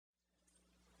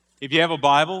If you have a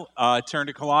Bible, turn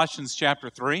to Colossians chapter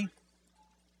 3.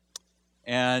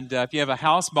 And if you have a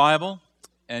house Bible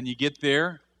and you get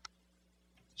there,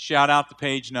 shout out the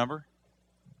page number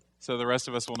so the rest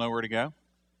of us will know where to go.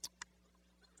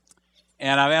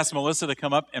 And I've asked Melissa to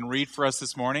come up and read for us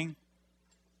this morning.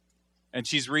 And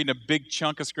she's reading a big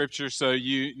chunk of Scripture, so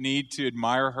you need to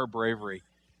admire her bravery.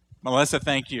 Melissa,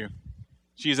 thank you.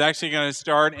 She's actually going to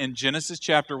start in Genesis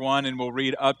chapter 1, and we'll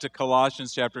read up to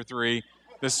Colossians chapter 3.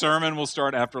 The sermon will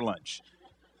start after lunch.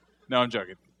 No, I'm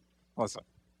joking. Melissa.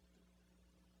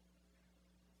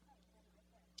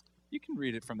 You can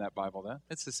read it from that Bible, though.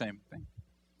 It's the same thing.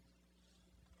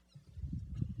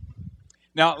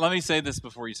 Now, let me say this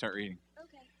before you start reading.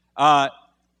 Okay.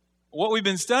 What we've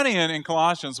been studying in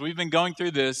Colossians, we've been going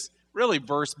through this really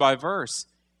verse by verse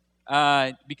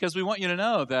because we want you to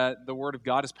know that the Word of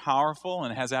God is powerful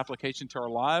and has application to our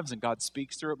lives, and God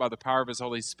speaks through it by the power of His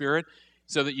Holy Spirit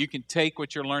so that you can take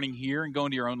what you're learning here and go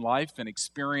into your own life and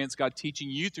experience God teaching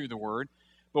you through the Word.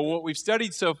 But what we've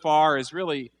studied so far is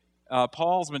really,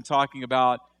 Paul's been talking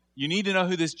about, you need to know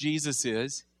who this Jesus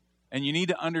is, and you need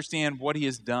to understand what He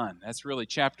has done. That's really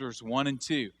chapters 1 and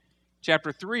 2.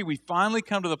 Chapter 3, we finally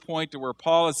come to the point to where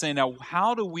Paul is saying, now,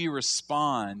 how do we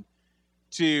respond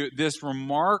to this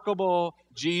remarkable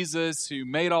Jesus who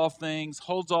made all things,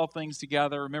 holds all things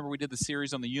together? Remember, we did the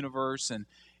series on the universe, and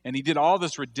He did all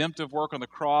this redemptive work on the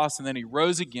cross, and then He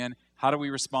rose again. How do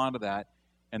we respond to that?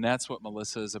 And that's what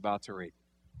Melissa is about to read.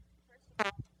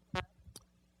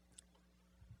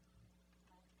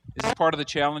 This is part of the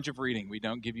challenge of reading. We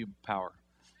don't give you power.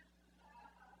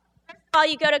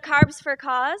 You go to Carbs for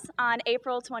Cause on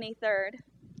April 23rd.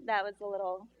 That was a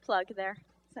little plug there.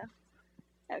 So,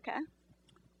 okay.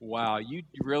 Wow, you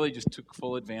really just took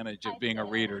full advantage of being a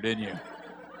reader, didn't you?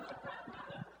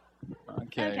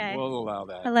 Okay, we'll allow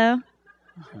that. Hello?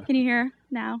 Can you hear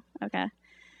now? Okay.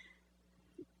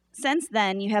 Since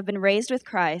then, you have been raised with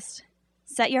Christ.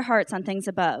 Set your hearts on things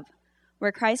above,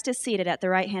 where Christ is seated at the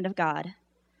right hand of God.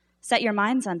 Set your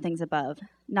minds on things above,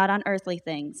 not on earthly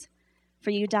things. For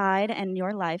you died, and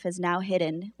your life is now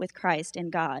hidden with Christ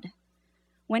in God.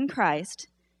 When Christ,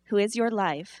 who is your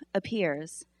life,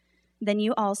 appears, then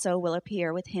you also will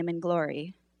appear with Him in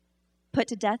glory. Put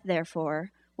to death,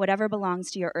 therefore, whatever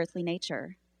belongs to your earthly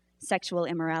nature: sexual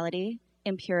immorality,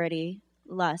 impurity,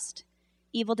 lust,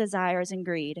 evil desires, and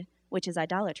greed, which is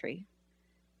idolatry.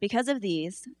 Because of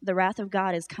these, the wrath of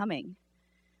God is coming.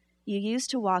 You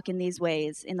used to walk in these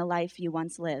ways in the life you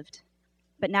once lived.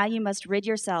 But now you must rid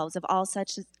yourselves of all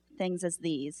such things as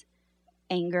these: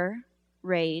 anger,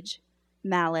 rage,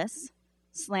 malice,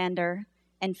 slander,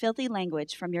 and filthy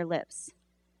language from your lips.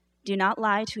 Do not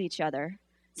lie to each other,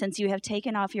 since you have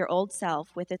taken off your old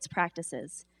self with its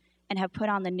practices, and have put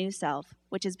on the new self,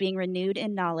 which is being renewed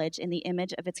in knowledge in the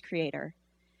image of its Creator.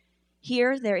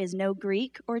 Here there is no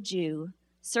Greek or Jew,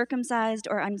 circumcised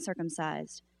or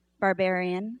uncircumcised,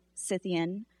 barbarian,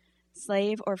 Scythian,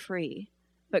 slave or free,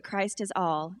 but Christ is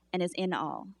all and is in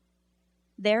all.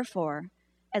 Therefore,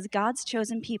 as God's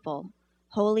chosen people,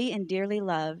 holy and dearly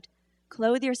loved,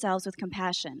 clothe yourselves with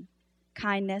compassion,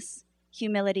 kindness,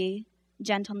 humility,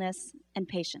 gentleness, and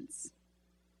patience.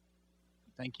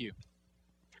 Thank you.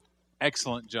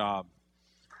 Excellent job.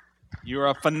 You're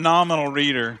a phenomenal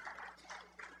reader.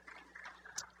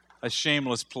 A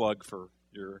shameless plug for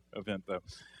your event, though.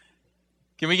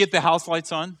 Can we get the house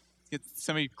lights on? Get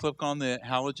somebody click on the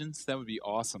halogens. That would be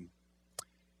awesome.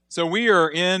 So we're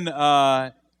in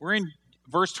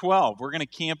verse 12. We're going to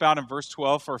camp out in verse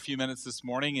 12 for a few minutes this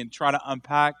morning and try to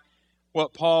unpack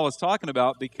what Paul is talking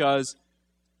about, because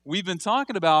we've been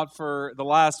talking about for the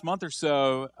last month or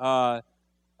so.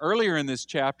 Earlier in this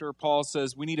chapter, Paul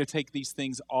says we need to take these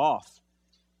things off.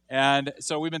 And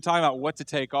so we've been talking about what to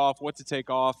take off,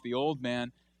 the old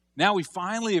man. Now we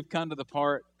finally have come to the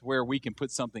part where we can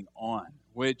put something on,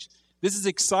 which this is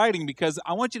exciting because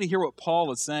I want you to hear what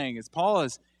Paul is saying. Paul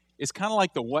is kind of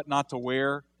like the What Not to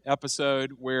Wear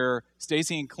episode where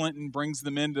Stacy and Clinton brings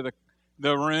them into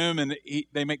the room and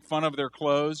they make fun of their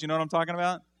clothes. You know what I'm talking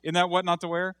about? Isn't that What Not to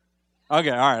Wear?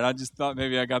 Okay, all right. I just thought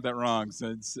maybe I got that wrong.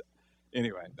 So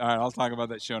anyway, all right, I'll talk about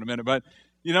that show in a minute. But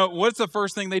you know, what's the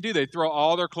first thing they do? They throw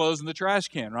all their clothes in the trash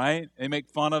can, right? They make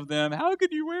fun of them. How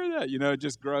could you wear that? You know,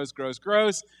 just gross.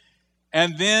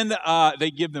 And then they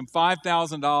give them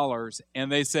 $5,000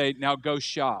 and they say, now go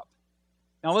shop.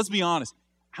 Now, let's be honest.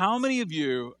 How many of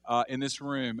you in this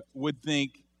room would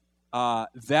think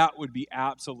that would be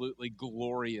absolutely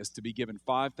glorious to be given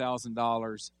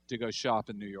 $5,000 to go shop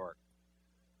in New York?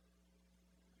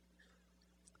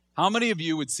 How many of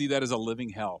you would see that as a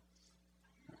living hell?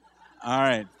 All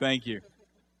right, thank you.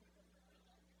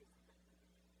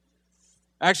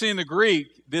 Actually, in the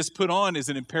Greek, this put on is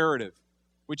an imperative,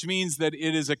 which means that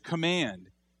it is a command,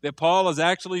 that Paul is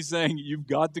actually saying, you've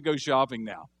got to go shopping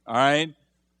now, all right?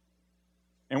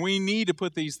 And we need to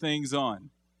put these things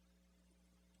on.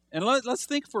 And let's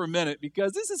think for a minute,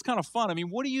 because this is kind of fun. I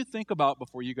mean, what do you think about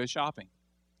before you go shopping?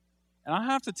 And I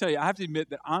have to tell you, I have to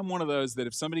admit that I'm one of those that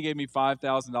if somebody gave me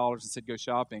 $5,000 and said go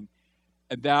shopping,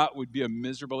 that would be a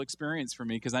miserable experience for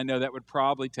me, because I know that would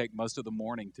probably take most of the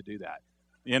morning to do that,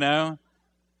 you know?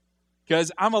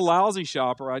 Because I'm a lousy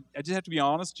shopper. I just have to be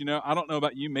honest. You know, I don't know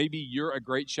about you. Maybe you're a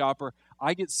great shopper.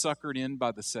 I get suckered in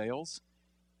by the sales,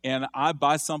 and I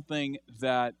buy something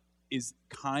that is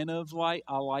kind of like,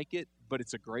 I like it, but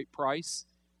it's a great price.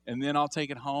 And then I'll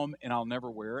take it home, and I'll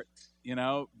never wear it, you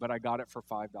know, but I got it for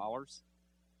 $5.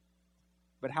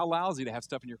 But how lousy to have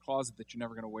stuff in your closet that you're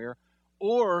never going to wear,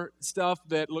 or stuff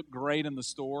that looked great in the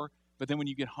store, but then when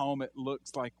you get home, it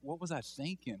looks like, what was I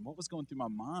thinking? What was going through my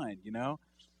mind, you know?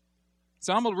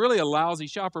 So I'm really a lousy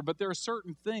shopper, but there are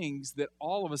certain things that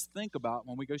all of us think about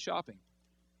when we go shopping.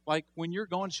 Like when you're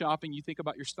going shopping, you think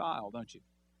about your style, don't you?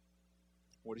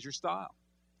 What is your style?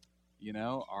 You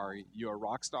know, are you a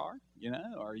rock star? You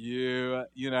know, are you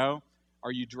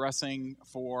dressing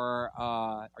for,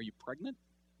 are you pregnant?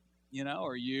 You know,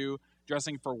 are you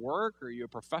dressing for work? Are you a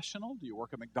professional? Do you work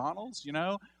at McDonald's? You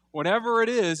know, whatever it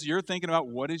is, you're thinking about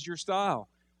what is your style.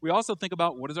 We also think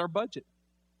about what is our budget.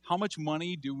 How much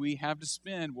money do we have to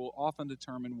spend will often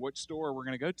determine which store we're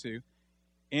going to go to.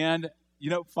 And, you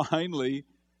know, finally,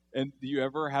 and do you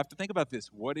ever have to think about this?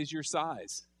 What is your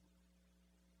size?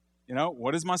 You know,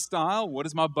 what is my style? What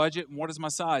is my budget? And what is my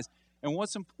size? And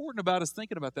what's important about us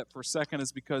thinking about that for a second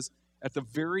is because at the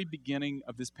very beginning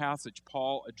of this passage,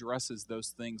 Paul addresses those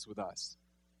things with us.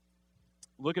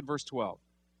 Look at verse 12.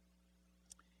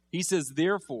 He says,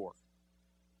 therefore,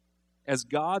 as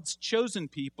God's chosen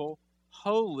people,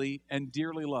 holy and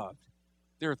dearly loved.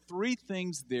 There are three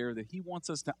things there that he wants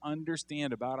us to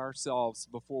understand about ourselves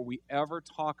before we ever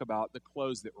talk about the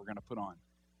clothes that we're going to put on.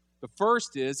 The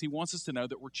first is he wants us to know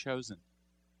that we're chosen.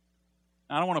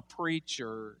 I don't want to preach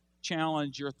or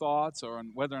challenge your thoughts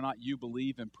on whether or not you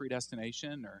believe in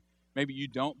predestination, or maybe you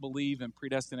don't believe in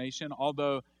predestination,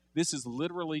 although this is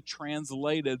literally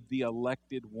translated the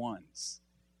elected ones.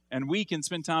 And we can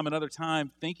spend time another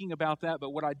time thinking about that,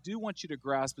 but what I do want you to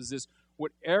grasp is this: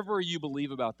 whatever you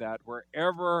believe about that,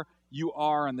 wherever you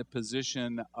are in the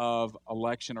position of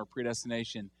election or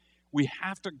predestination, we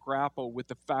have to grapple with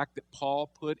the fact that Paul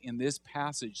put in this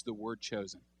passage the word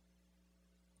chosen.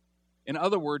 In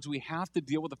other words, we have to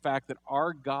deal with the fact that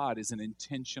our God is an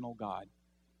intentional God.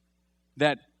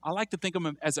 That I like to think of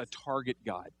him as a target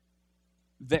God.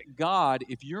 That God,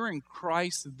 if you're in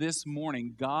Christ this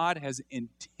morning, God has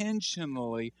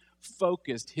intentionally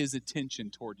focused his attention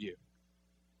toward you.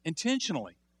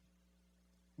 Intentionally.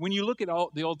 When you look at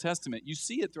the Old Testament, you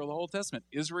see it through the Old Testament.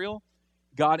 Israel,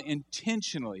 God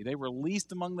intentionally, they were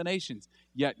least among the nations,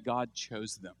 yet God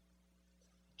chose them.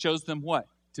 Chose them what?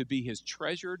 To be his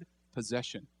treasured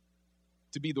possession.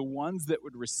 To be the ones that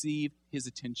would receive his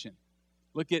attention.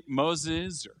 Look at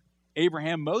Moses or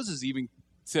Abraham. Moses even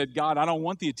said, God, I don't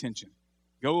want the attention.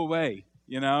 Go away.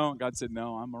 You know, God said,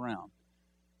 no, I'm around.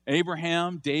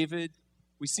 Abraham, David,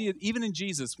 we see it even in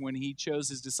Jesus when he chose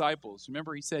his disciples.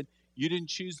 Remember, he said, you didn't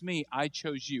choose me, I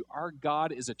chose you. Our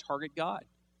God is a target God.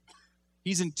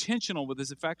 He's intentional with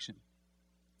his affection.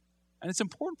 And it's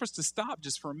important for us to stop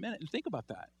just for a minute and think about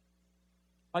that.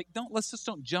 Like, let's just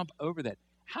don't jump over that.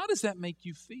 How does that make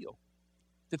you feel?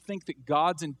 To think that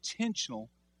God's intentional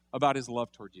about his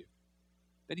love toward you.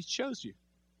 That he chose you.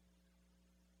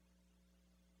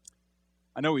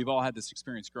 I know we've all had this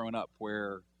experience growing up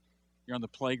where you're on the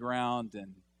playground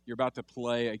and you're about to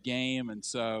play a game, and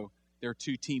so there are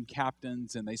two team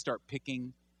captains and they start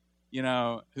picking, you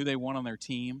know, who they want on their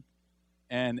team.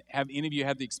 And have any of you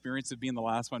had the experience of being the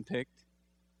last one picked?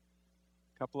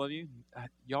 A couple of you?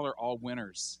 Y'all are all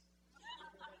winners.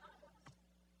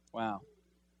 Wow.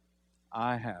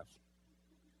 I have.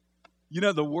 You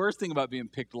know, the worst thing about being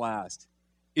picked last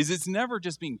is it's never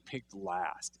just being picked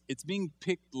last. It's being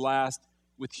picked last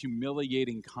with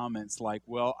humiliating comments like,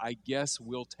 well, I guess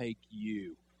we'll take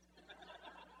you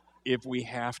if we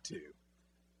have to.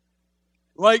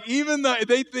 Like, even though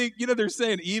they think, you know, they're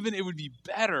saying even it would be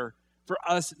better for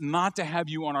us not to have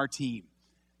you on our team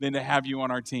than to have you on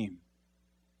our team.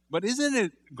 But isn't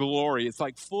it glory? It's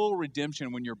like full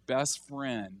redemption when your best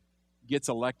friend gets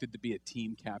elected to be a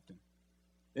team captain.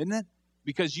 Isn't it?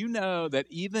 Because you know that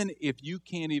even if you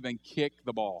can't even kick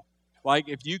the ball, like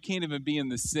if you can't even be in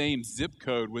the same zip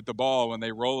code with the ball when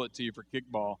they roll it to you for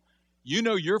kickball, you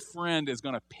know your friend is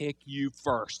going to pick you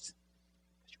first.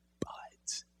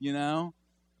 But, you know,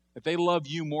 that they love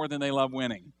you more than they love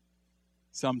winning.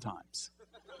 Sometimes.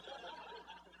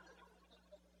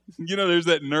 There's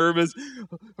that nervous,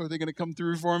 are they going to come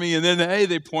through for me? And then, hey,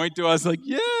 they point to us like,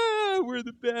 yeah, we're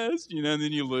the best, and then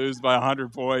you lose by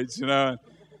 100 points, But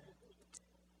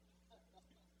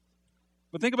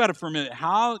think about it for a minute.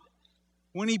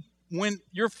 When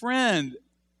your friend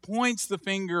points the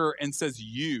finger and says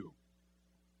you,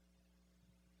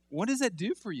 what does that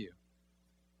do for you?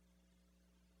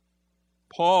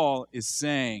 Paul is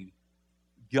saying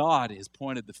God has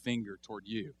pointed the finger toward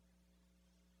you.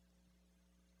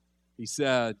 He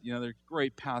said, there are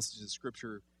great passages of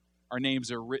Scripture. Our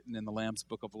names are written in the Lamb's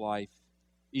Book of Life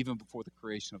even before the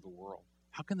creation of the world.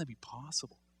 How can that be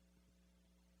possible?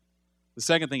 The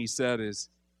second thing he said is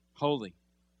holy,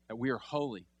 that we are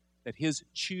holy, that his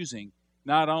choosing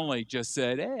not only just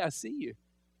said, hey, I see you,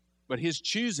 but his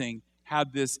choosing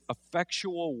had this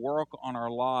effectual work on our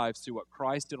lives through what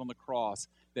Christ did on the cross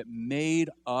that made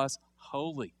us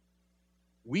holy.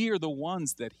 We are the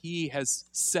ones that he has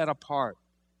set apart.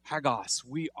 Hagos,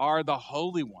 we are the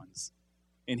holy ones.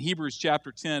 In Hebrews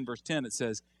chapter 10, verse 10, it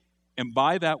says, and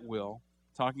by that will,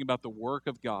 talking about the work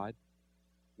of God,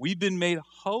 we've been made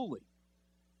holy.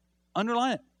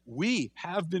 Underline it. We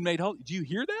have been made holy. Do you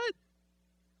hear that?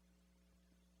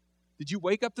 Did you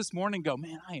wake up this morning and go,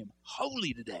 man, I am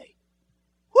holy today?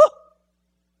 Woo!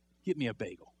 Get me a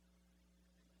bagel.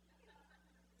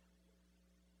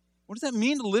 What does that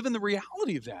mean to live in the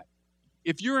reality of that?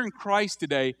 If you're in Christ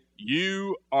today,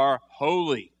 you are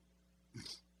holy.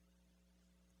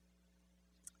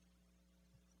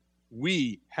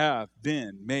 We have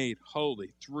been made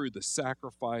holy through the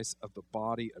sacrifice of the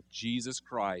body of Jesus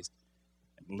Christ.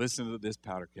 And listen to this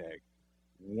powder keg.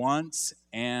 Once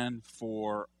and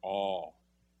for all.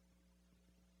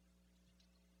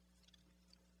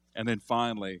 And then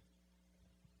finally,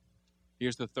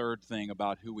 here's the third thing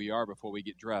about who we are before we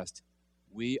get dressed.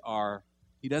 He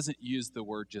doesn't use the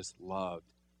word just loved.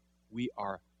 We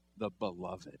are the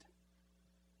beloved.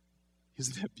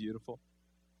 Isn't that beautiful?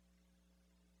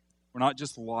 We're not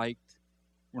just liked.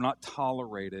 We're not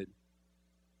tolerated.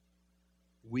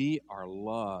 We are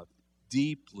loved,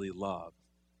 deeply loved.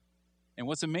 And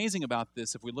what's amazing about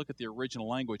this, if we look at the original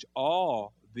language,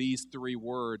 all these three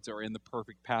words are in the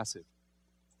perfect passive,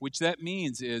 which that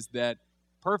means is that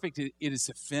perfect, it is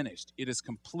finished. It is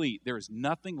complete. There is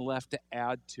nothing left to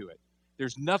add to it.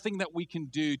 There's nothing that we can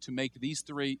do to make these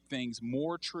three things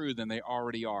more true than they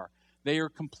already are. They are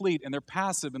complete, and they're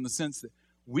passive in the sense that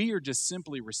we are just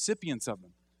simply recipients of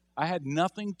them. I had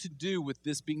nothing to do with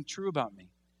this being true about me.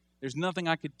 There's nothing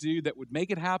I could do that would make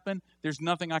it happen. There's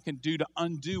nothing I can do to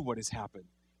undo what has happened.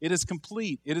 It is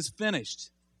complete. It is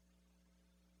finished.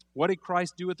 What did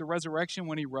Christ do at the resurrection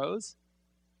when he rose?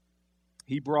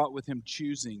 He brought with him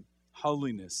choosing,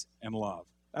 holiness, and love.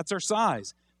 That's our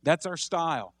size. That's our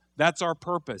style. That's our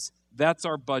purpose. That's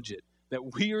our budget.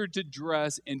 That we are to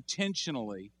dress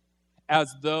intentionally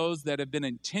as those that have been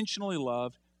intentionally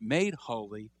loved, made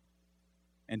holy,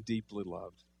 and deeply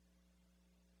loved.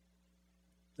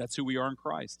 That's who we are in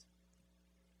Christ.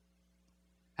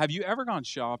 Have you ever gone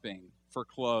shopping for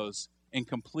clothes in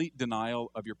complete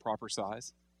denial of your proper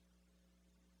size?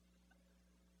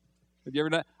 Have you ever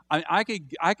done?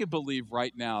 I could believe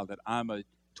right now that I'm a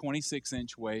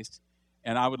 26-inch waist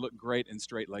and I would look great in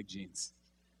straight leg jeans.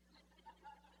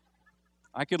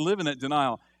 I could live in that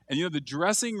denial. And the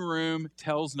dressing room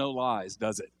tells no lies,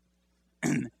 does it?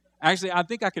 Actually, I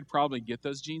think I could probably get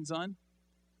those jeans on,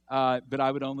 but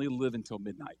I would only live until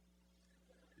midnight.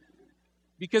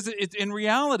 Because in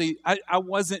reality, I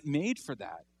wasn't made for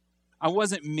that. I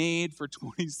wasn't made for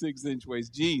 26-inch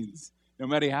waist jeans, no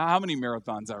matter how many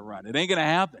marathons I run. It ain't going to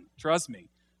happen. Trust me.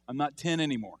 I'm not 10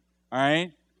 anymore, all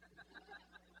right?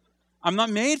 I'm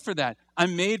not made for that.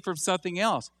 I'm made for something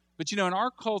else. But in our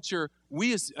culture,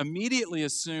 we immediately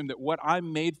assume that what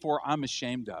I'm made for, I'm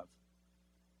ashamed of.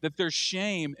 That there's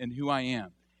shame in who I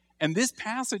am. And this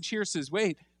passage here says,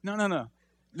 wait, no.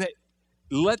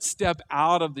 Let's step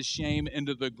out of the shame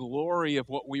into the glory of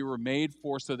what we were made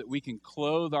for so that we can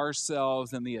clothe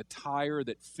ourselves in the attire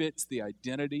that fits the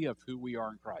identity of who we are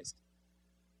in Christ.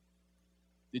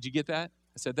 Did you get that?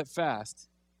 I said that fast.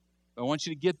 But I want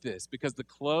you to get this because the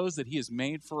clothes that he has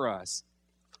made for us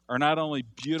are not only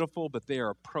beautiful, but they are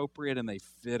appropriate and they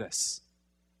fit us.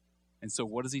 And so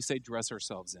what does he say dress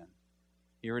ourselves in?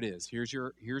 Here it is. Here's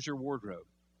your wardrobe.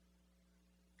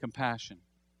 Compassion,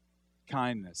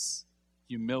 kindness,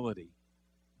 humility,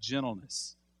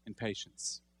 gentleness, and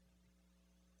patience.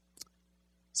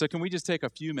 So can we just take a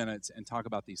few minutes and talk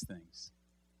about these things?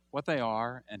 What they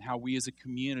are and how we as a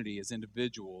community, as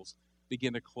individuals,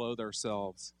 begin to clothe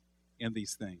ourselves in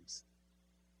these things.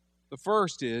 The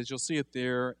first is, you'll see it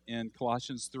there in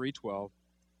Colossians 3:12,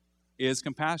 is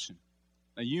compassion.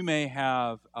 Now you may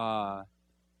have a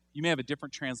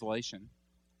different translation,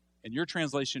 and your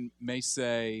translation may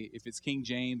say, if it's King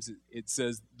James, it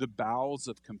says the bowels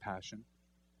of compassion.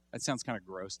 That sounds kind of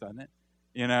gross, doesn't it?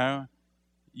 You know,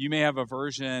 you may have a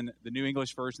version, the New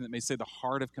English version, that may say the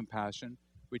heart of compassion,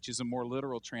 which is a more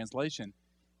literal translation.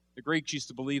 The Greeks used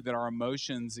to believe that our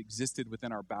emotions existed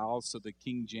within our bowels, so the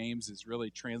King James is really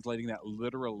translating that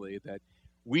literally, that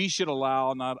we should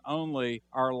allow not only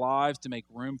our lives to make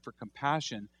room for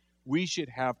compassion, we should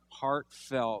have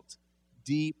heartfelt,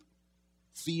 deep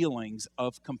feelings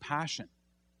of compassion.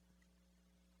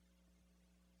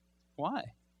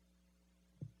 Why?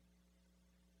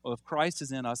 Well, if Christ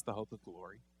is in us, the hope of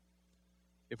glory,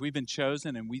 if we've been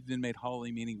chosen and we've been made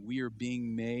holy, meaning we are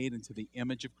being made into the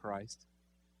image of Christ,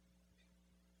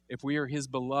 if we are His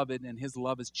beloved and His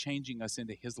love is changing us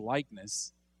into His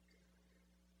likeness,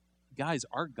 guys,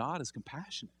 our God is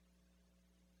compassionate.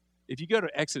 If you go to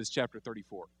Exodus chapter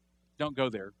 34, don't go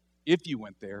there. If you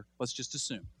went there, let's just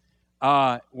assume.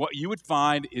 What you would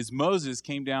find is Moses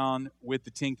came down with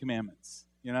the Ten Commandments,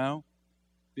 you know?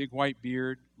 Big white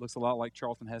beard, looks a lot like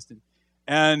Charlton Heston.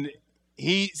 And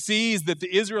he sees that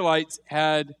the Israelites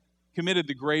had committed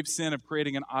the grave sin of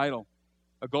creating an idol,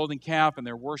 a golden calf, and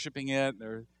they're worshiping it.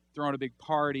 They're throwing a big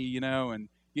party, you know, and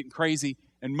getting crazy.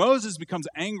 And Moses becomes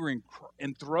angry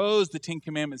and throws the Ten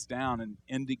Commandments down in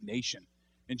indignation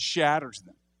and shatters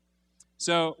them.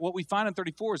 So what we find in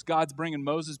 34 is God's bringing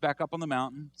Moses back up on the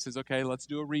mountain. He says, okay, let's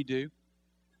do a redo.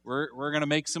 We're going to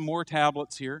make some more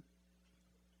tablets here.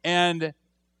 And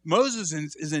Moses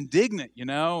is indignant, you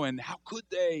know, and how could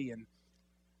they?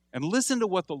 And listen to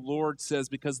what the Lord says,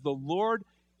 because the Lord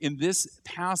in this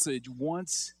passage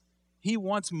wants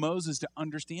Moses to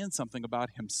understand something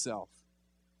about himself.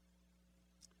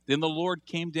 Then the Lord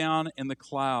came down in the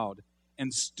cloud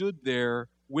and stood there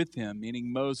with him,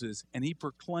 meaning Moses, and he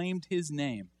proclaimed his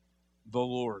name, the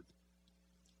Lord.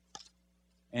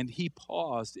 And he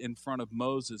paused in front of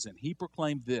Moses and he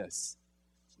proclaimed this,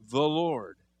 the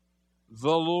Lord.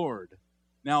 The Lord.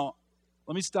 Now,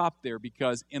 let me stop there,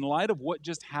 because in light of what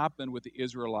just happened with the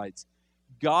Israelites,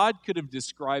 God could have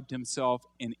described himself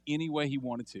in any way he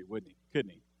wanted to, wouldn't he?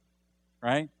 Couldn't he?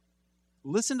 Right?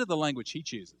 Listen to the language he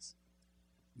chooses.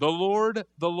 The Lord,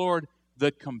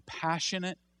 the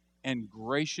compassionate and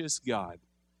gracious God,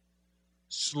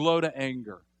 slow to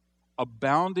anger,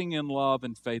 abounding in love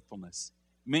and faithfulness,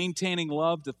 maintaining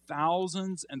love to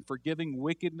thousands and forgiving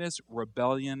wickedness,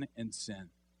 rebellion, and sin.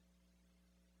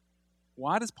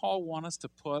 Why does Paul want us to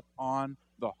put on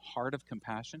the heart of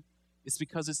compassion? It's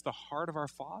because it's the heart of our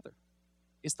Father.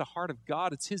 It's the heart of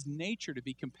God. It's His nature to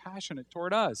be compassionate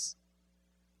toward us.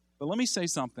 But let me say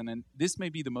something, and this may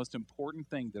be the most important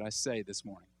thing that I say this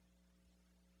morning.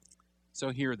 So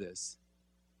hear this.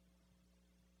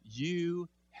 You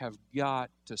have got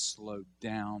to slow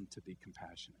down to be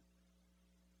compassionate.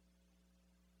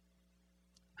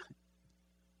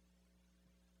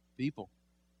 People,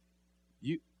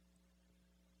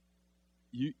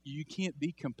 you can't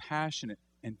be compassionate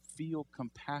and feel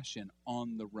compassion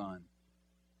on the run.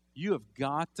 You have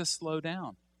got to slow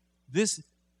down. This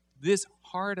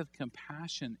heart of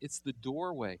compassion, it's the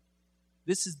doorway.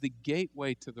 This is the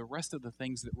gateway to the rest of the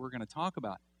things that we're going to talk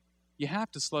about. You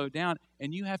have to slow down,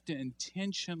 and you have to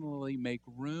intentionally make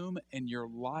room in your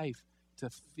life to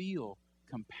feel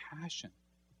compassion.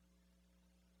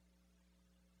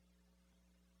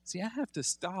 See, I have to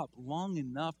stop long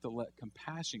enough to let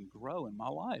compassion grow in my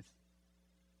life.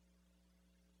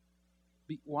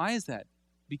 Why is that?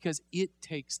 Because it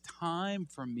takes time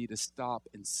for me to stop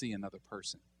and see another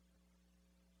person.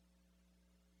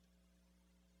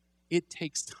 It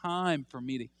takes time for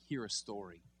me to hear a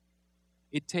story.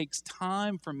 It takes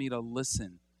time for me to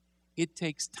listen. It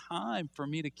takes time for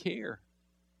me to care.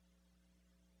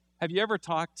 Have you ever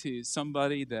talked to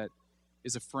somebody that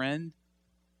is a friend,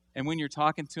 and when you're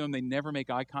talking to them, they never make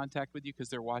eye contact with you because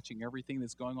they're watching everything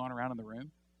that's going on around in the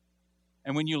room?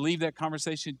 And when you leave that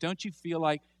conversation, don't you feel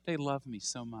like they love me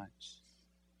so much?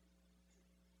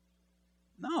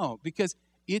 No, because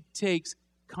it takes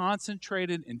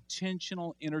concentrated,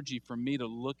 intentional energy for me to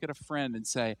look at a friend and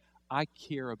say, I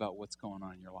care about what's going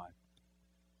on in your life.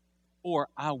 Or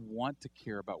I want to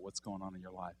care about what's going on in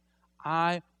your life.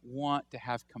 I want to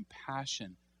have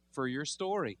compassion for your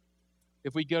story.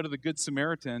 If we go to the Good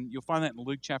Samaritan, you'll find that in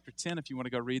Luke chapter 10 if you want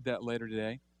to go read that later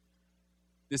today.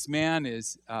 This man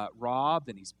is robbed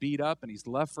and he's beat up and he's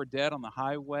left for dead on the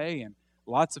highway, and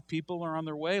lots of people are on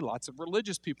their way. Lots of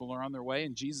religious people are on their way,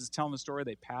 and Jesus is telling the story.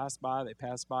 They pass by, they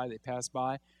pass by, they pass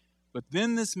by. But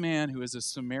then this man who is a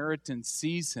Samaritan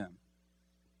sees him,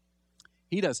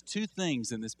 he does two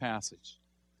things in this passage.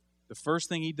 The first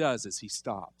thing he does is he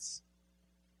stops.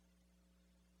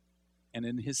 And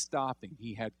in his stopping,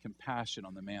 he had compassion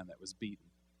on the man that was beaten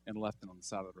and left him on the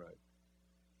side of the road.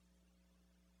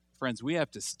 Friends, we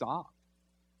have to stop.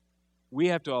 We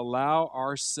have to allow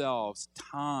ourselves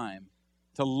time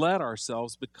to let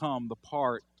ourselves become the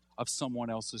part of someone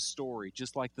else's story,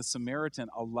 just like the Samaritan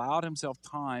allowed himself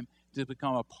time to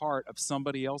become a part of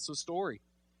somebody else's story,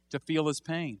 to feel his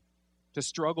pain, to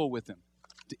struggle with him,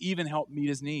 to even help meet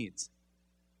his needs.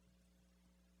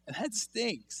 And that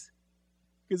stinks,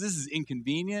 because this is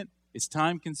inconvenient, it's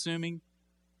time-consuming,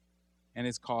 and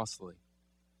it's costly.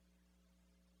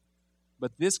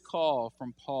 But this call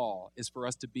from Paul is for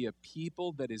us to be a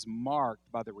people that is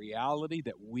marked by the reality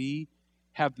that we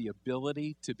have the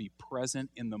ability to be present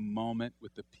in the moment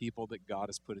with the people that God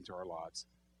has put into our lives.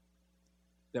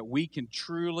 That we can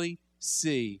truly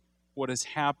see what is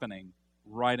happening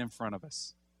right in front of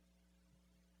us.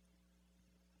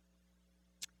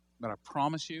 But I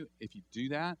promise you, if you do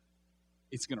that,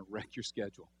 it's going to wreck your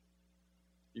schedule.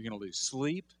 You're going to lose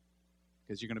sleep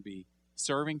because you're going to be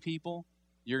serving people.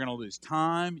 You're going to lose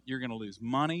time. You're going to lose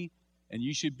money. And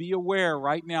you should be aware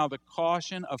right now the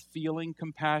caution of feeling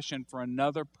compassion for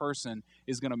another person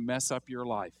is going to mess up your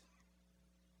life.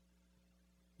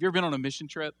 Have you ever been on a mission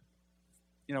trip?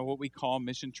 You know, what we call a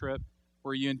mission trip,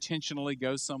 where you intentionally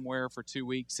go somewhere for 2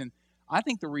 weeks. And I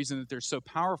think the reason that they're so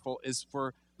powerful is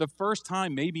for the first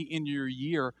time maybe in your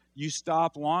year, you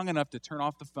stop long enough to turn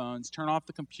off the phones, turn off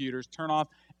the computers, turn off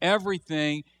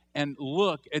everything, and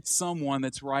look at someone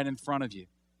that's right in front of you.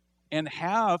 And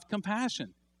have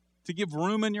compassion, to give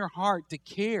room in your heart to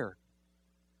care.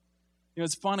 You know,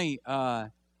 it's funny, I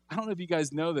don't know if you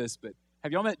guys know this, but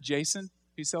have y'all met Jason,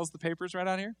 who sells the papers right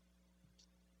out here?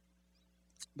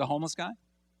 The homeless guy?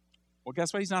 Well,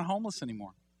 guess what? He's not homeless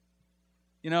anymore.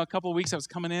 You know, a couple of weeks I was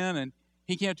coming in, and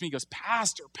he came up to me and goes,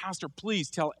 Pastor, please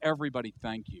tell everybody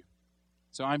thank you.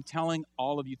 So I'm telling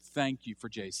all of you thank you for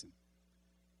Jason.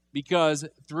 Because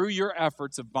through your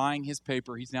efforts of buying his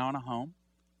paper, he's now in a home.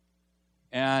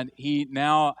 And he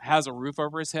now has a roof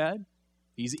over his head.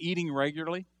 He's eating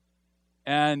regularly.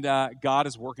 And God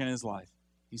is working in his life.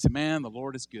 He said, man, the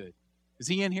Lord is good. Is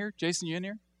he in here? Jason, you in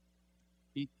here?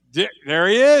 There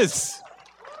he is.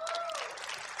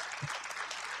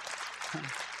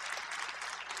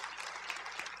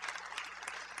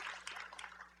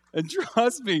 And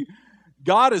trust me,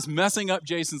 God is messing up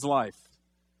Jason's life,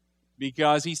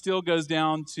 because he still goes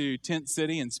down to Tent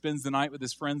City and spends the night with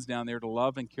his friends down there to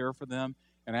love and care for them,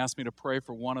 and asked me to pray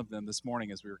for one of them this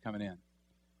morning as we were coming in.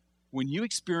 When you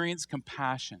experience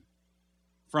compassion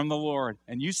from the Lord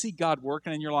and you see God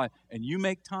working in your life and you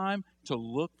make time to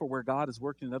look for where God is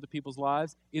working in other people's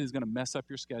lives, it is going to mess up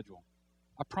your schedule.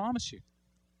 I promise you.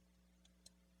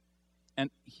 And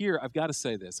here, I've got to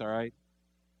say this, all right?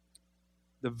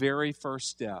 The very first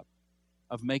step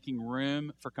of making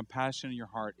room for compassion in your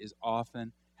heart is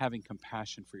often having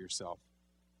compassion for yourself.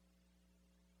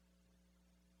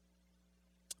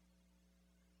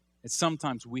 And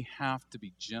sometimes we have to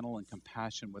be gentle and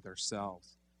compassionate with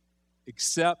ourselves.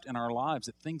 Accept in our lives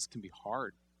that things can be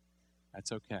hard.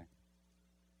 That's okay.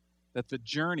 That the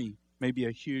journey may be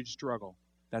a huge struggle.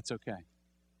 That's okay.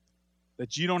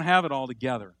 That you don't have it all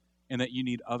together and that you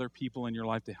need other people in your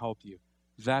life to help you.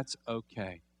 That's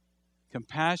okay.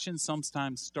 Compassion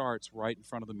sometimes starts right in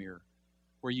front of the mirror,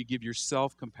 where you give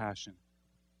yourself compassion.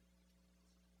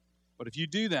 But if you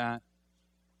do that,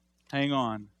 hang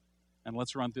on and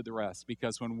let's run through the rest.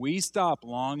 Because when we stop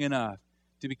long enough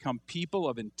to become people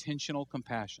of intentional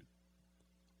compassion,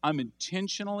 I'm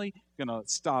intentionally going to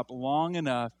stop long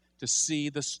enough to see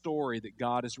the story that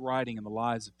God is writing in the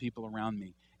lives of people around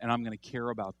me, and I'm going to care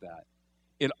about that.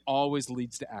 It always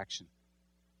leads to action.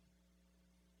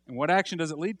 And what action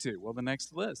does it lead to? Well, the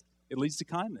next list. It leads to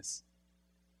kindness.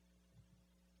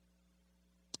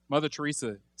 Mother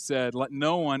Teresa said, let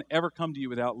no one ever come to you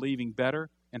without leaving better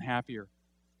and happier.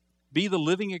 Be the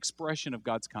living expression of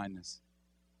God's kindness.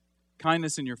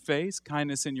 Kindness in your face,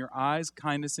 kindness in your eyes,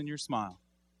 kindness in your smile.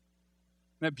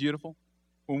 Isn't that beautiful?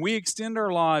 When we extend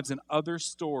our lives in other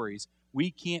stories,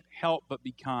 we can't help but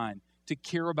be kind, to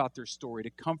care about their story, to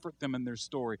comfort them in their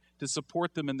story, to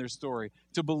support them in their story,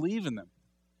 to believe in them.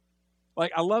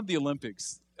 Like, I love the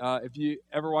Olympics. If you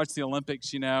ever watch the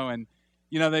Olympics, and,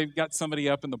 they've got somebody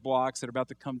up in the blocks that are about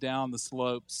to come down the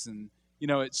slopes, and,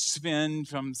 it's Sven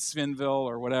from Svenville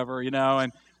or whatever,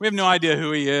 and we have no idea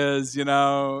who he is,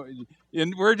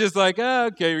 and we're just like, oh,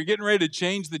 okay, we're getting ready to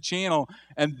change the channel,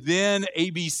 and then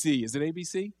ABC, is it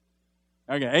ABC?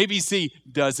 Okay, ABC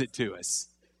does it to us.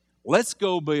 Let's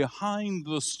go behind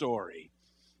the story.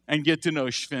 and get to know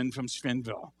Sven from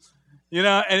Svenville.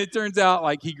 And it turns out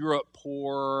like he grew up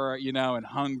poor, and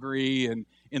hungry and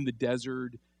in the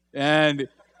desert. And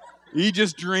he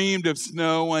just dreamed of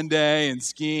snow one day and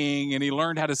skiing, and he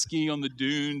learned how to ski on the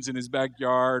dunes in his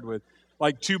backyard with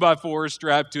like 2x4s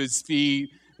strapped to his feet,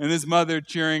 and his mother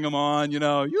cheering him on, you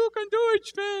can do it,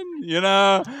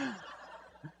 Sven,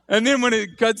 And then when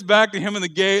it cuts back to him in the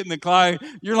gate and the Clyde,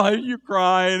 you're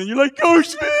crying, and you're like, go,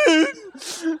 Sven,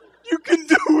 you can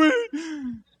do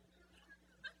it.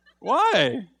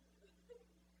 Why?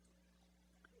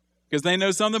 Because they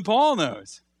know something Paul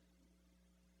knows.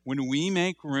 When we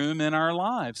make room in our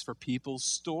lives for people's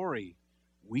story,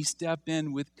 we step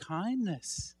in with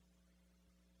kindness.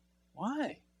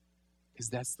 Why? Because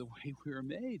that's the way we were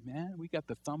made, man. We got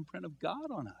the thumbprint of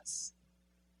God on us.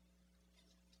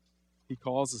 He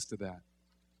calls us to that.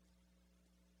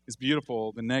 It's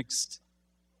beautiful. The next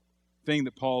thing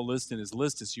that Paul lists in his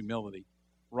list is humility.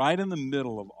 Right in the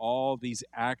middle of all these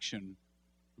action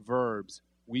verbs,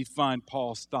 we find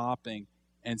Paul stopping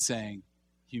and saying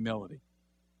humility.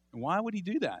 And why would he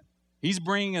do that? He's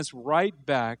bringing us right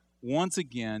back once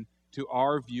again to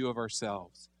our view of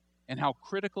ourselves and how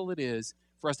critical it is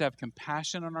for us to have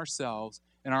compassion on ourselves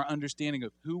and our understanding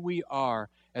of who we are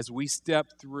as we step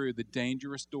through the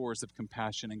dangerous doors of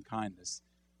compassion and kindness.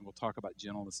 And we'll talk about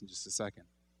gentleness in just a second.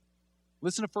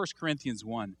 Listen to 1 Corinthians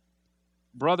 1.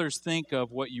 Brothers, think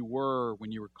of what you were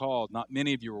when you were called. Not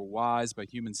many of you were wise by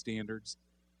human standards.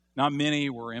 Not many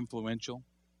were influential.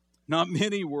 Not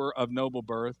many were of noble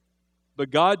birth. But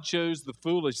God chose the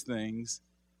foolish things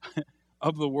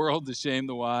of the world to shame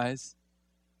the wise.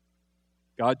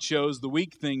 God chose the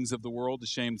weak things of the world to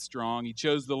shame the strong. He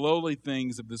chose the lowly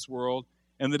things of this world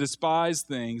and the despised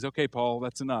things. Okay, Paul,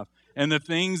 that's enough. And the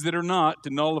things that are not to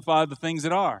nullify the things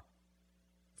that are.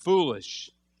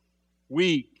 Foolish,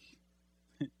 weak,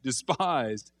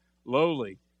 despised,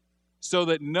 lowly, so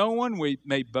that no one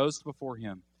may boast before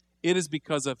him. It is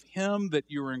because of him that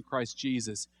you are in Christ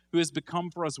Jesus, who has become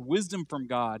for us wisdom from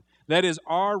God. That is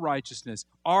our righteousness,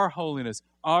 our holiness,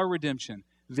 our redemption.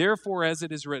 Therefore, as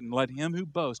it is written, let him who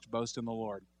boast, boast in the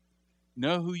Lord.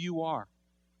 Know who you are.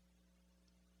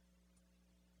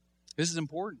 This is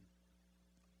important.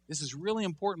 This is really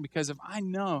important because if I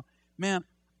know, man,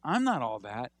 I'm not all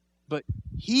that, but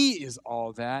he is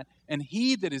all that, and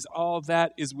he that is all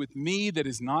that is with me that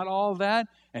is not all that,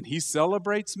 and he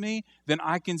celebrates me, then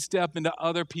I can step into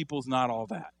other people's not all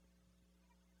that.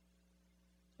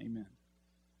 Amen.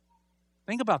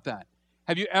 Think about that.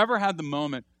 Have you ever had the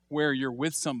moment where you're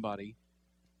with somebody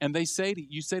and you say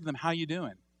to them, how you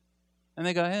doing? And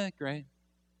they go, great.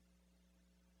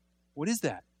 What is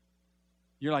that?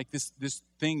 You're like, this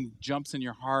thing jumps in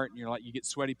your heart and you're like, you get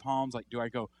sweaty palms. Like, do I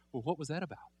go, well, what was that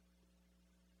about?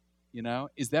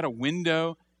 Is that a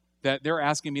window that they're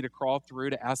asking me to crawl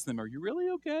through to ask them, are you really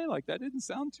okay? Like, that didn't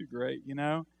sound too great,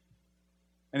 And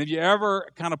have you ever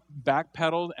kind of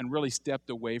backpedaled and really stepped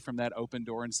away from that open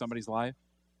door in somebody's life,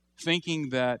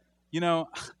 thinking that, I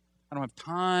don't have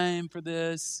time for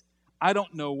this. I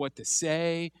don't know what to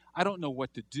say. I don't know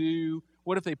what to do.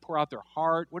 What if they pour out their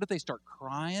heart? What if they start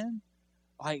crying?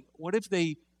 Like, what if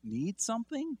they need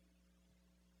something?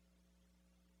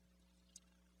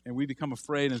 And we become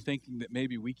afraid and thinking that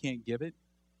maybe we can't give it.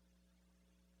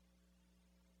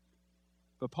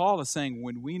 But Paul is saying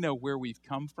when we know where we've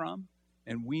come from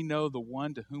and we know the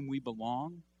one to whom we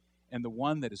belong and the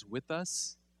one that is with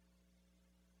us,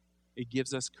 it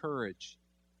gives us courage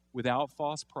without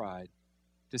false pride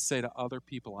to say to other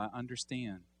people, I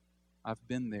understand. I've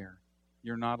been there.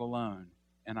 You're not alone.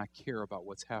 And I care about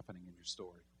what's happening in your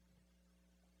story.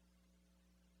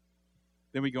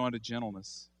 Then we go on to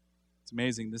gentleness. It's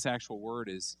amazing. This actual word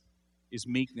is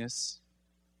meekness.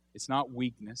 It's not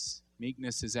weakness.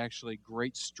 Meekness is actually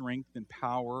great strength and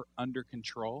power under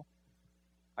control.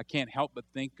 I can't help but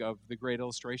think of the great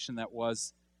illustration that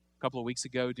was a couple of weeks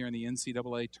ago during the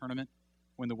NCAA tournament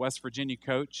when the West Virginia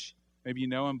coach, maybe you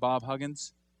know him, Bob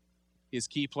Huggins, his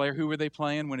key player, who were they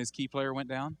playing when his key player went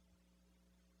down?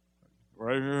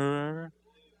 Right here.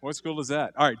 What school is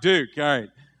that? All right, Duke. All right.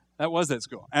 That was that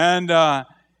school.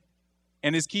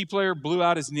 And his key player blew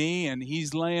out his knee, and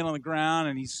he's laying on the ground,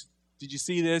 and did you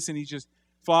see this? And he's just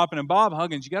flopping. And Bob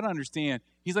Huggins, you got to understand,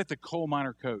 he's like the coal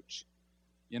miner coach.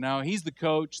 He's the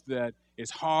coach that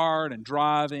is hard and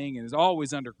driving and is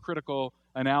always under critical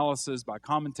analysis by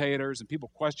commentators, and people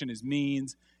question his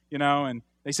means, and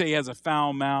they say he has a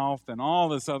foul mouth and all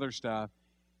this other stuff.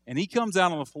 And he comes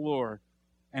out on the floor,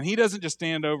 and he doesn't just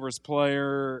stand over his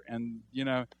player and,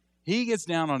 he gets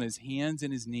down on his hands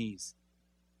and his knees.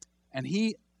 And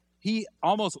he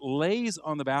almost lays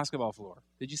on the basketball floor.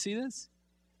 Did you see this?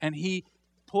 And he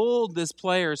pulled this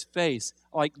player's face,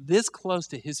 like this close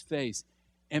to his face,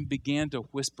 and began to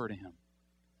whisper to him.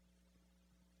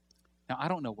 Now, I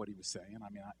don't know what he was saying. I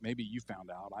mean, maybe you found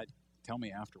out. Tell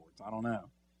me afterwards. I don't know.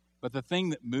 But the thing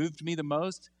that moved me the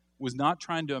most was not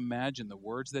trying to imagine the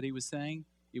words that he was saying.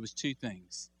 It was two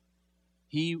things.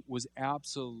 He was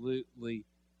absolutely,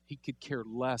 he could care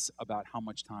less about how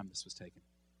much time this was taking.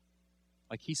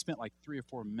 Like he spent like 3 or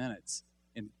 4 minutes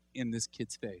in this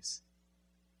kid's face.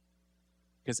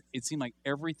 Because it seemed like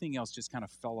everything else just kind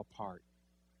of fell apart.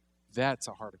 That's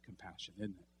a heart of compassion,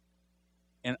 isn't it?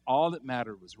 And all that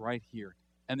mattered was right here.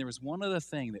 And there was one other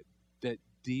thing that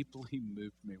deeply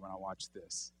moved me when I watched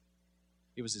this.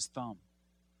 It was his thumb.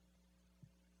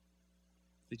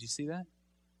 Did you see that?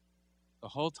 The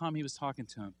whole time he was talking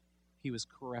to him, he was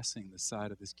caressing the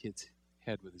side of this kid's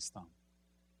head with his thumb.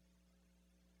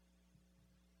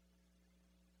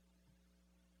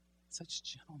 Such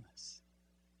gentleness.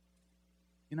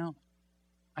 You know,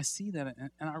 I see that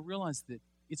and I realize that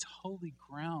it's holy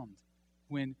ground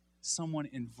when someone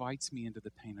invites me into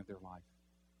the pain of their life.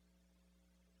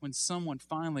 When someone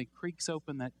finally creaks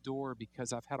open that door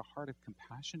because I've had a heart of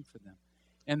compassion for them.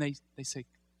 And they say,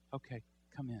 okay,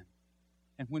 come in.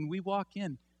 And when we walk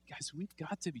in, guys, we've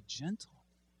got to be gentle.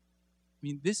 I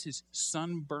mean, this is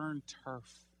sunburned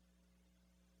turf.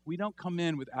 We don't come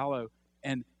in with aloe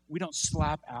and we don't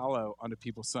slap aloe onto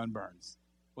people's sunburns.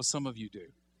 Well, some of you do.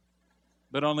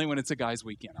 But only when it's a guy's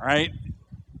weekend, all right?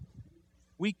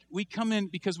 We come in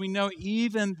because we know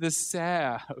even the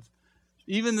salve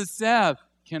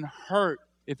can hurt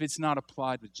if it's not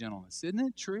applied with gentleness. Isn't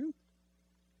it true?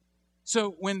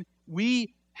 So when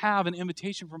we have an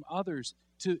invitation from others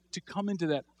to come into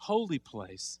that holy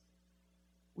place,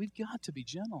 we've got to be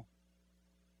gentle.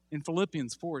 In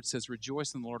Philippians 4, it says,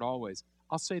 rejoice in the Lord always.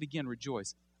 I'll say it again,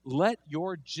 rejoice. Let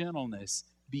your gentleness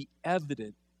be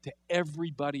evident to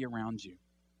everybody around you.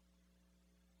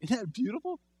 Isn't that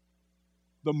beautiful?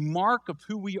 The mark of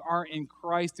who we are in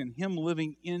Christ and Him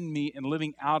living in me and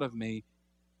living out of me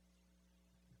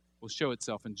will show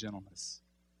itself in gentleness.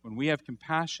 When we have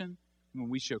compassion, when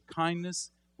we show kindness,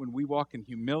 when we walk in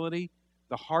humility,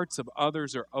 the hearts of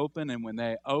others are open, and when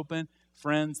they open,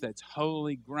 friends, that's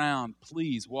holy ground.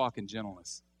 Please walk in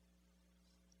gentleness.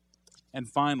 And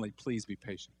finally, please be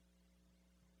patient.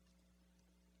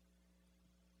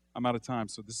 I'm out of time,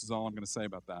 so this is all I'm going to say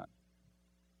about that.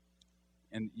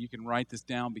 And you can write this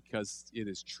down because it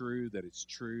is true, that it's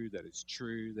true, that it's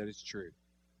true, that it's true.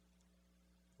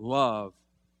 Love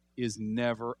is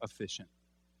never efficient,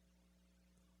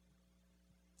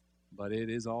 but it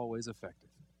is always effective.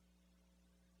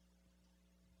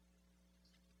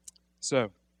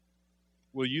 So,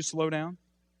 will you slow down?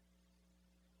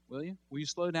 Will you? Will you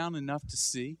slow down enough to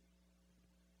see?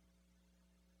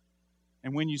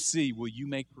 And when you see, will you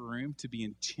make room to be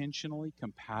intentionally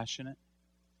compassionate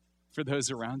for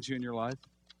those around you in your life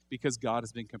because God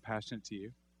has been compassionate to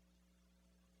you?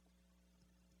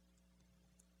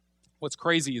 What's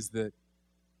crazy is that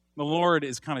the Lord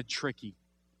is kind of tricky,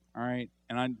 all right?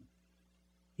 And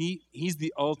He's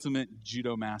the ultimate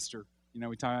judo master. You know,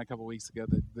 we talked about a couple weeks ago,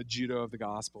 the judo of the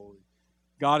gospel.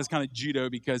 God is kind of judo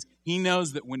because He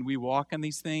knows that when we walk in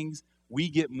these things, we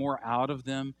get more out of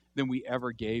them than we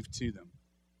ever gave to them.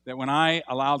 That when I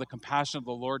allow the compassion of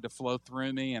the Lord to flow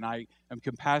through me and I am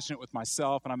compassionate with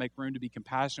myself and I make room to be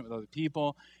compassionate with other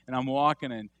people and I'm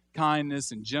walking in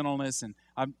kindness and gentleness and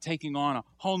I'm taking on a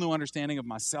whole new understanding of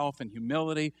myself and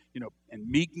humility, you know, and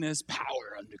meekness,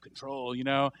 power under control, you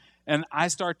know, and I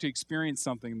start to experience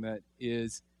something that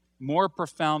is more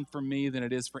profound for me than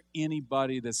it is for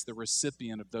anybody that's the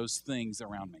recipient of those things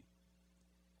around me.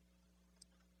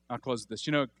 I'll close with this.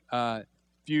 You know, a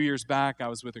few years back, I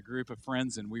was with a group of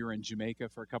friends, and we were in Jamaica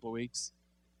for a couple of weeks.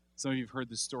 Some of you have heard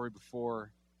this story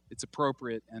before. It's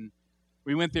appropriate. And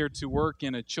we went there to work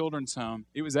in a children's home.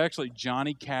 It was actually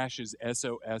Johnny Cash's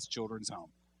SOS Children's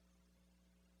Home.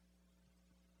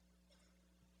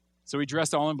 So we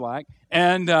dressed all in black.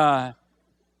 And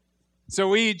so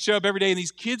we'd show up every day, and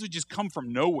these kids would just come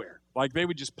from nowhere. Like, they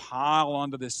would just pile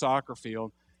onto this soccer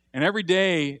field. And every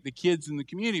day, the kids in the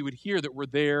community would hear that we're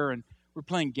there, and we're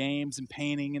playing games and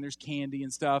painting, and there's candy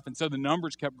and stuff. And so the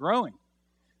numbers kept growing.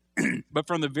 But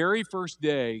from the very first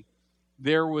day,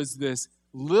 there was this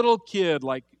little kid,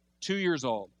 like 2 years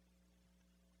old,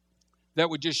 that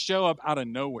would just show up out of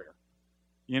nowhere,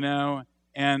 you know,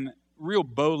 and real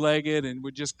bow-legged, and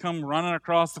would just come running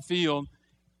across the field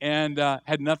and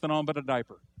had nothing on but a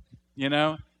diaper, you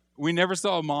know. We never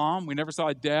saw a mom. We never saw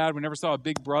a dad. We never saw a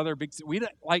big brother.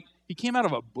 He came out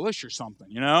of a bush or something,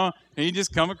 you know, and he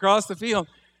just come across the field.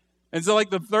 And so, like,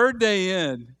 the third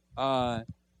day in,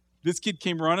 this kid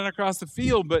came running across the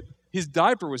field, but his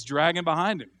diaper was dragging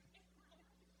behind him.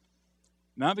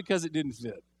 Not because it didn't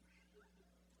fit.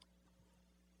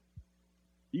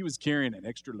 He was carrying an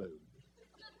extra load.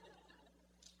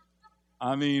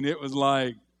 I mean, it was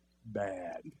like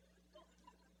bad.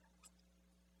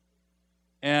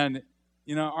 And,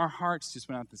 our hearts just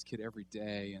went out to this kid every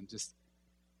day. And just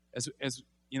as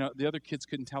the other kids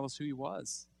couldn't tell us who he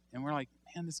was. And we're like,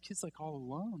 man, this kid's like all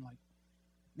alone. Like,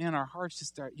 man, our hearts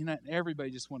just start,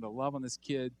 everybody just wanted to love on this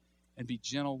kid and be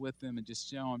gentle with him and just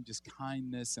show him just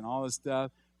kindness and all this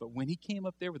stuff. But when he came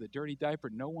up there with a dirty diaper,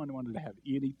 no one wanted to have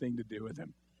anything to do with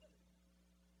him.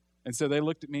 And so they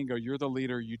looked at me and go, you're the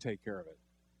leader, you take care of it.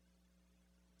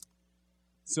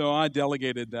 So I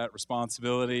delegated that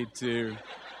responsibility to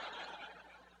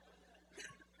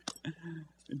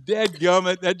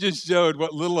dadgummit, that just showed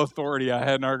what little authority I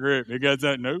had in our group. Because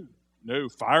no,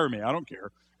 fire me, I don't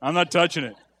care. I'm not touching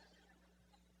it.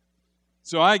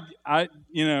 So I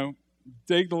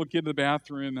take the little kid to the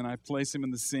bathroom and I place him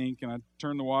in the sink and I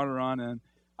turn the water on and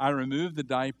I remove the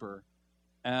diaper,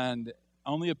 and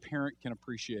only a parent can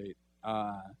appreciate.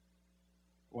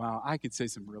 Wow, I could say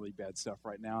some really bad stuff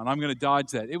right now, and I'm going to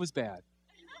dodge that. It was bad.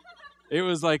 It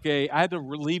was like I had to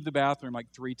leave the bathroom like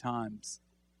 3 times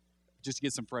just to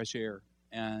get some fresh air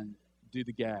and do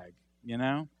the gag,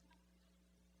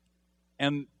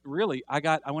 And really,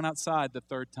 I went outside the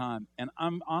 3rd time, and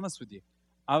I'm honest with you.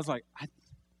 I was like, I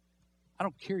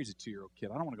don't care he's a 2-year-old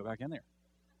kid. I don't want to go back in there.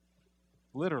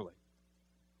 Literally.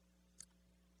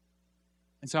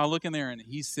 And so I look in there, and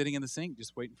he's sitting in the sink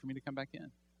just waiting for me to come back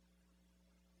in.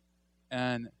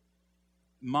 And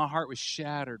my heart was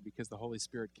shattered because the Holy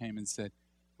Spirit came and said,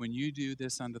 when you do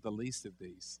this unto the least of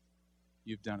these,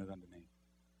 you've done it unto me.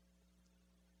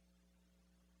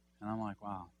 And I'm like,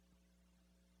 wow.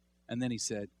 And then he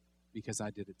said, because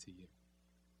I did it to you.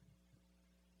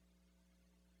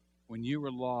 When you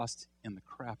were lost in the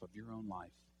crap of your own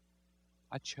life,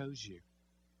 I chose you.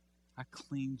 I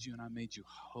cleaned you and I made you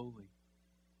holy.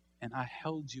 And I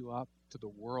held you up to the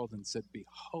world and said,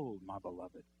 behold, my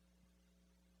beloved.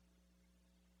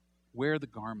 Wear the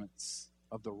garments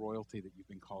of the royalty that you've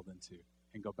been called into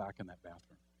and go back in that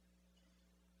bathroom.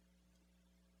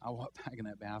 I walked back in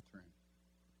that bathroom,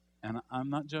 and I'm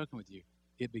not joking with you.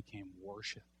 It became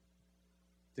worship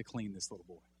to clean this little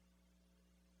boy.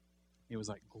 It was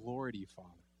like, glory to you, Father.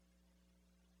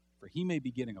 For he may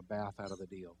be getting a bath out of the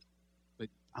deal, but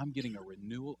I'm getting a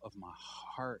renewal of my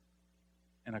heart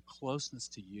and a closeness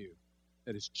to you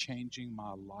that is changing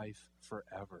my life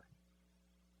forever.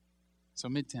 So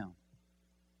Midtown,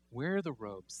 wear the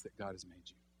robes that God has made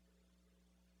you.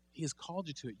 He has called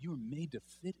you to it. You were made to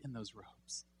fit in those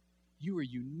robes. You are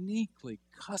uniquely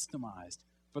customized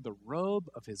for the robe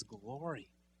of his glory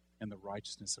and the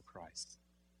righteousness of Christ.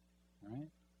 All right?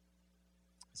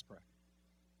 Let's pray.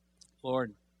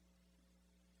 Lord,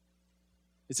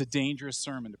 it's a dangerous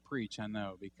sermon to preach, I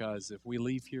know, because if we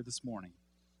leave here this morning,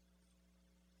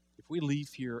 if we leave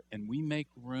here and we make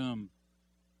room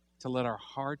to let our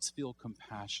hearts feel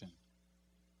compassion,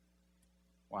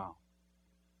 wow.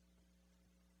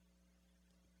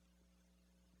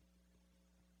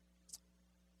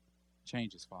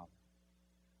 Change us, Father.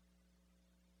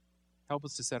 Help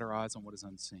us to set our eyes on what is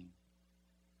unseen,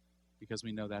 because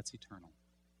we know that's eternal.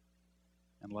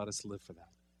 And let us live for that.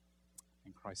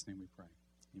 In Christ's name we pray.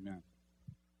 Amen.